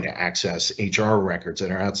who's trying to access HR records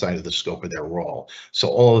that are outside of the scope of their role. So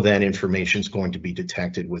all of that information is going to be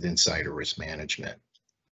detected with insider risk management.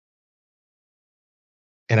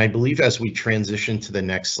 And I believe as we transition to the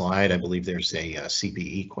next slide, I believe there's a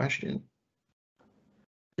CPE question.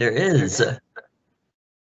 There is.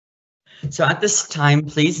 So at this time,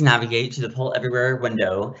 please navigate to the Poll Everywhere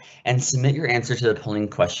window and submit your answer to the polling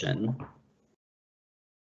question.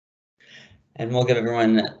 And we'll give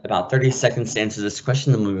everyone about 30 seconds to answer this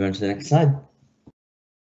question, then we'll move on to the next slide.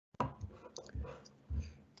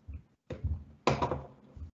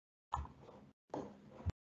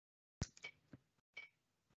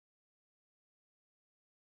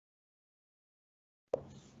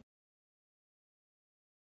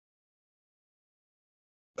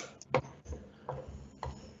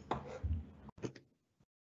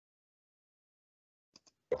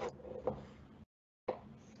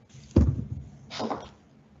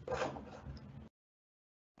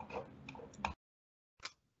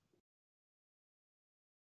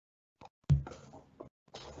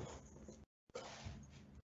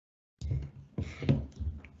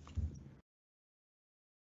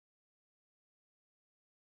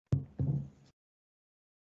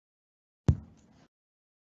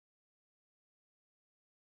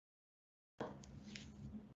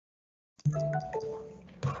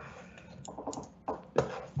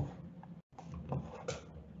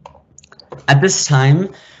 At this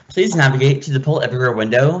time, Please navigate to the Poll Everywhere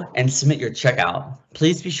window and submit your checkout.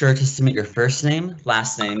 Please be sure to submit your first name,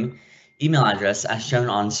 last name, email address as shown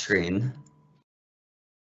on screen.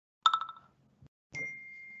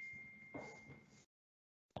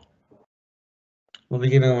 We'll be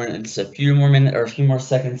giving everyone just a few more minutes or a few more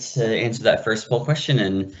seconds to answer that first poll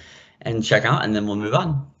question and check out, and then we'll move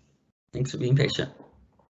on. Thanks for being patient.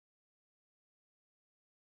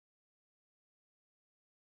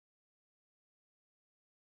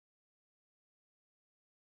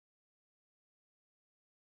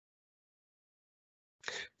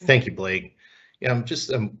 Thank you, Blake. Yeah, just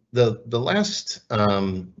the last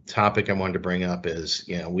topic I wanted to bring up is,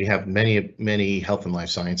 we have many health and life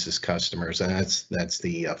sciences customers, and that's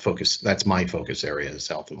the focus. That's my focus area is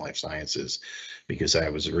health and life sciences, because I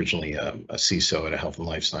was originally a CISO at a health and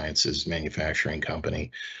life sciences manufacturing company,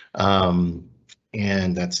 and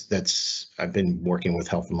I've been working with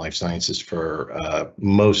health and life sciences for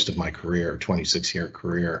most of my career, 26-year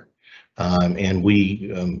career. And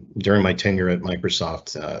during my tenure at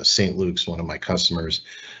Microsoft, St. Luke's, one of my customers,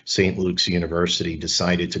 St. Luke's University,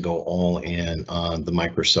 decided to go all in on the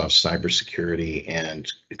Microsoft cybersecurity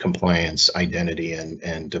and compliance, identity,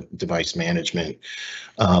 and device management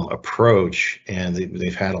approach. And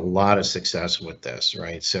they've had a lot of success with this,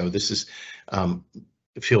 right? So this is,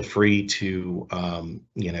 feel free to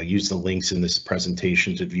use the links in this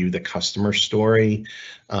presentation to view the customer story,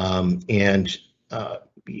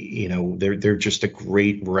 they're just a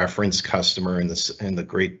great reference customer in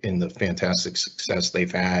the fantastic success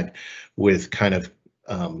they've had with kind of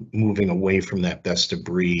moving away from that best of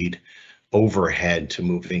breed overhead to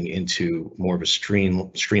moving into more of a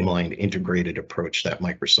streamlined integrated approach that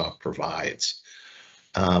Microsoft provides.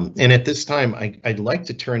 And at this time, I'd like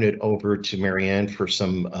to turn it over to Marianne for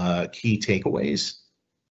some key takeaways.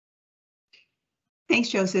 Thanks,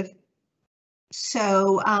 Joseph.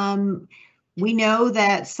 So we know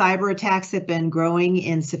that cyber attacks have been growing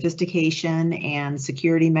in sophistication, and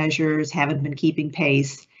security measures haven't been keeping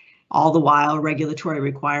pace. All the while, regulatory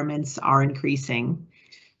requirements are increasing.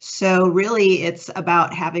 So really, it's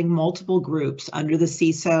about having multiple groups under the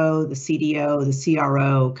CISO, the CDO, the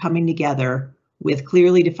CRO coming together with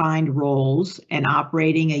clearly defined roles and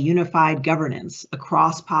operating a unified governance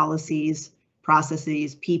across policies,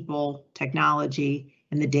 processes, people, technology,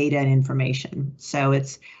 and the data and information. So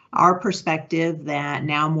it's our perspective that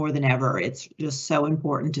now more than ever, it's just so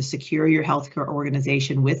important to secure your healthcare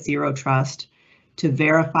organization with zero trust, to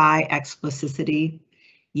verify explicitity,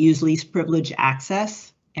 use least privilege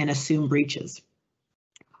access, and assume breaches.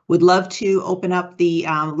 Would love to open up the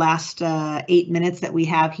last 8 minutes that we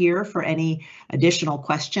have here for any additional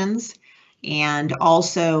questions. And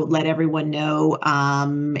also let everyone know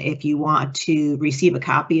if you want to receive a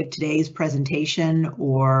copy of today's presentation,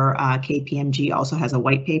 or KPMG also has a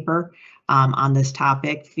white paper on this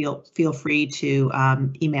topic. Feel free to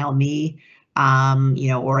email me,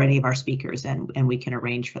 or any of our speakers, and we can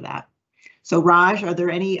arrange for that. So Raj, are there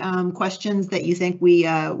any questions that you think we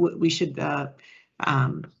should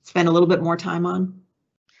spend a little bit more time on?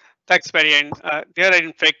 Thanks, Marianne. There are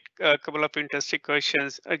in fact a couple of interesting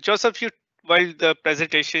questions. Joseph, while the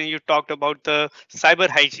presentation, you talked about the cyber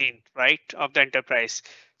hygiene, right, of the enterprise.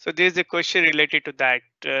 So there's a question related to that.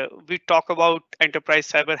 We talk about enterprise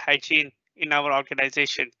cyber hygiene in our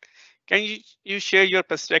organization. Can you share your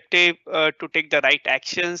perspective to take the right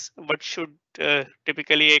actions? What should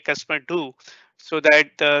typically a customer do so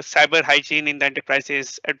that the cyber hygiene in the enterprise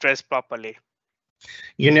is addressed properly?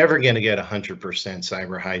 You're never going to get 100%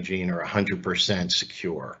 cyber hygiene or 100%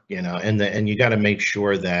 secure, and you got to make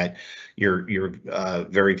sure that you're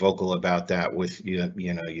very vocal about that with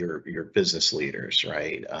your business leaders,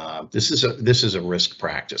 right? This is a risk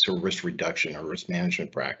practice, or risk reduction, or risk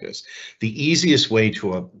management practice. The easiest way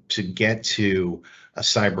to get to a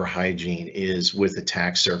cyber hygiene is with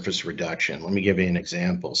attack surface reduction. Let me give you an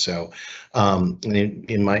example. So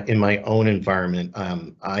in my own environment,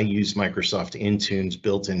 I use Microsoft Intune's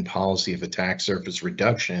built-in policy of attack surface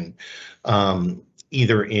reduction,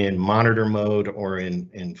 either in monitor mode or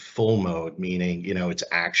in full mode, meaning it's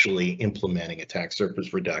actually implementing attack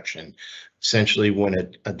surface reduction. Essentially,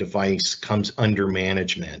 when a device comes under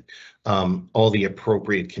management, all the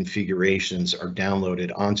appropriate configurations are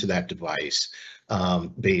downloaded onto that device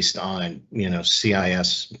based on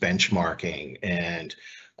CIS benchmarking and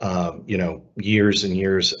years and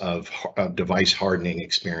years of device hardening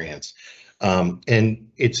experience. And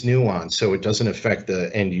it's nuanced, so it doesn't affect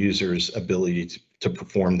the end user's ability to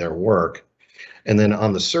perform their work. And then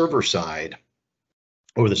on the server side,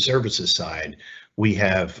 or the services side, we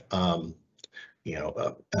have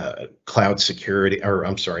cloud security, or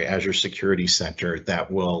I'm sorry, Azure Security Center that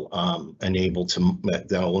will enable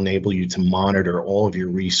you to monitor all of your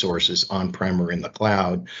resources on-prem or in the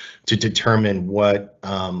cloud to determine what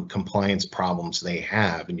compliance problems they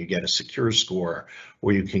have, and you get a secure score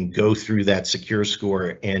where you can go through that secure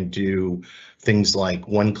score and do things like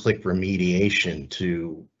one-click remediation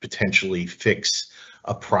to potentially fix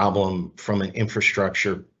a problem from an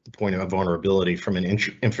infrastructure point of vulnerability, from an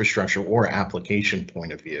infrastructure or application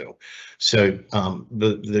point of view. So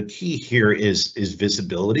the key here is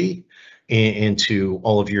visibility into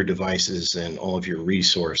all of your devices and all of your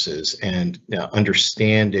resources, and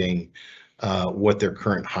understanding what their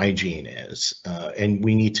current hygiene is. And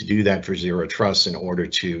we need to do that for Zero Trust in order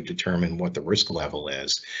to determine what the risk level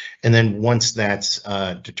is. And then once that's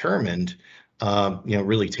determined,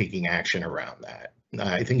 really taking action around that.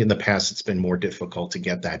 I think in the past, it's been more difficult to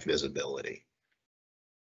get that visibility.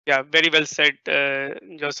 Yeah, very well said,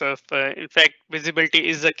 Joseph. In fact, visibility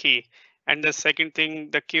is the key. And the second thing,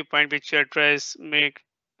 the key point which you addressed,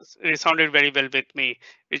 resounded very well with me,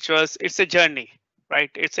 which was it's a journey, right?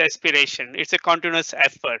 It's aspiration. It's a continuous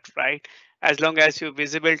effort, right? As long as you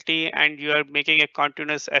visibility and you are making a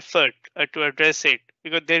continuous effort to address it,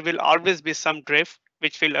 because there will always be some drift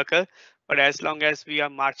which will occur. But as long as we are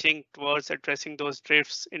marching towards addressing those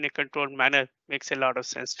drifts in a controlled manner, makes a lot of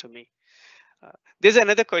sense to me. There's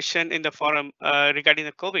another question in the forum regarding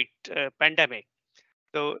the COVID pandemic.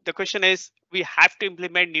 So the question is, we have to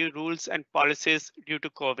implement new rules and policies due to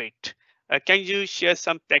COVID. Can you share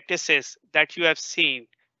some practices that you have seen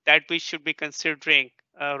that we should be considering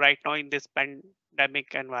right now in this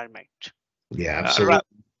pandemic environment? Yeah, absolutely.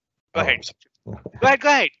 Go ahead. Go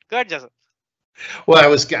ahead, Joseph.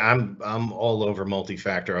 Well, I'm all over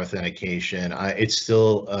multi-factor authentication. It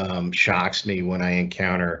still shocks me when I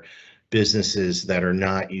encounter businesses that are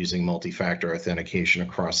not using multi-factor authentication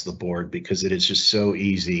across the board, because it is just so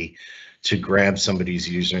easy to grab somebody's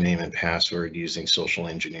username and password using social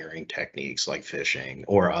engineering techniques like phishing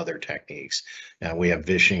or other techniques. We have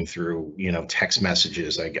phishing through, text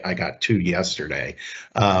messages. I got 2 yesterday.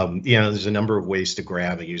 There's a number of ways to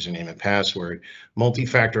grab a username and password.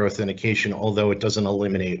 Multi-factor authentication, although it doesn't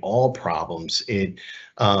eliminate all problems, it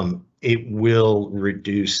will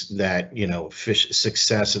reduce that,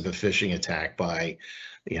 success of a phishing attack by,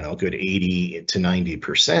 a good 80 to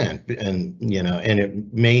 90%. And, and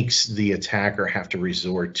it makes the attacker have to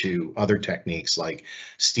resort to other techniques like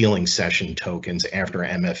stealing session tokens after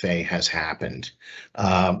MFA has happened,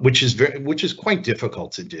 which is quite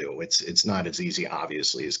difficult to do. It's not as easy,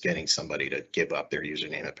 obviously, as getting somebody to give up their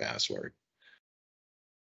username and password.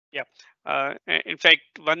 Yeah. In fact,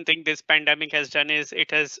 one thing this pandemic has done is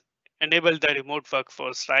it has enabled the remote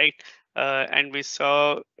workforce, right? And we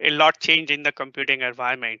saw a lot change in the computing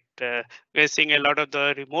environment. We're seeing a lot of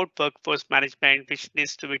the remote workforce management, which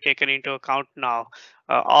needs to be taken into account now.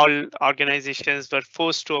 All organizations were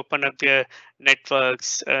forced to open up their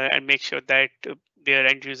networks and make sure that their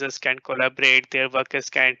end users can collaborate, their workers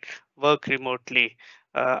can work remotely.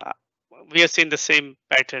 We have seen the same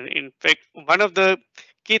pattern. In fact, one of the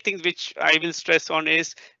key things which I will stress on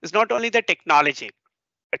is not only the technology.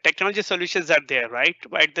 The technology solutions are there, right?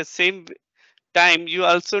 But at the same time, you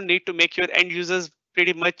also need to make your end users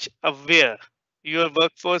pretty much aware, your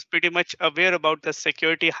workforce pretty much aware about the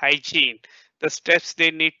security hygiene, the steps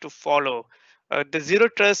they need to follow. The Zero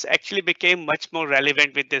Trust actually became much more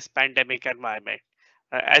relevant with this pandemic environment.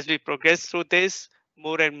 As we progress through this,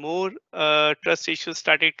 more and more trust issues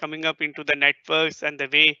started coming up into the networks and the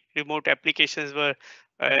way remote applications were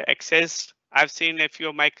accessed. I've seen a few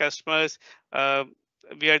of my customers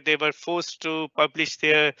where they were forced to publish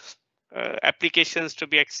their applications to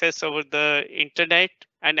be accessed over the internet.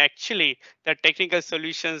 And actually, the technical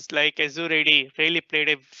solutions like Azure AD really played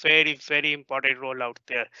a very, very important role out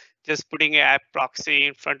there. Just putting an app proxy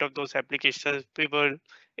in front of those applications, we were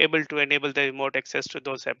able to enable the remote access to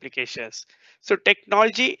those applications. So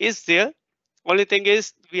technology is there. Only thing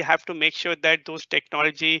is we have to make sure that those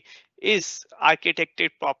technology is architected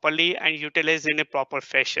properly and utilized in a proper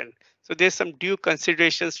fashion. So there's some due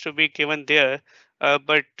considerations to be given there.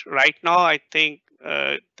 But right now, I think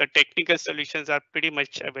the technical solutions are pretty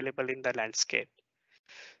much available in the landscape.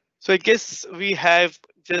 So I guess we have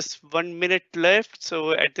just 1 minute left.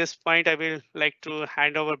 So at this point, I will like to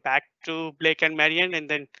hand over back to Blake and Marianne and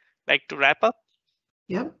then like to wrap up.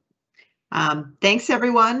 Yep. Thanks,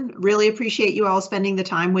 everyone. Really appreciate you all spending the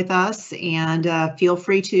time with us, and feel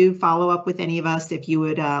free to follow up with any of us if you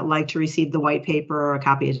would like to receive the white paper or a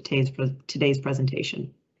copy of today's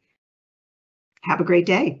presentation. Have a great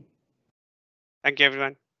day. Thank you,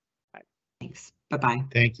 everyone. Bye. Thanks. Bye-bye.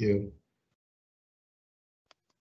 Thank you.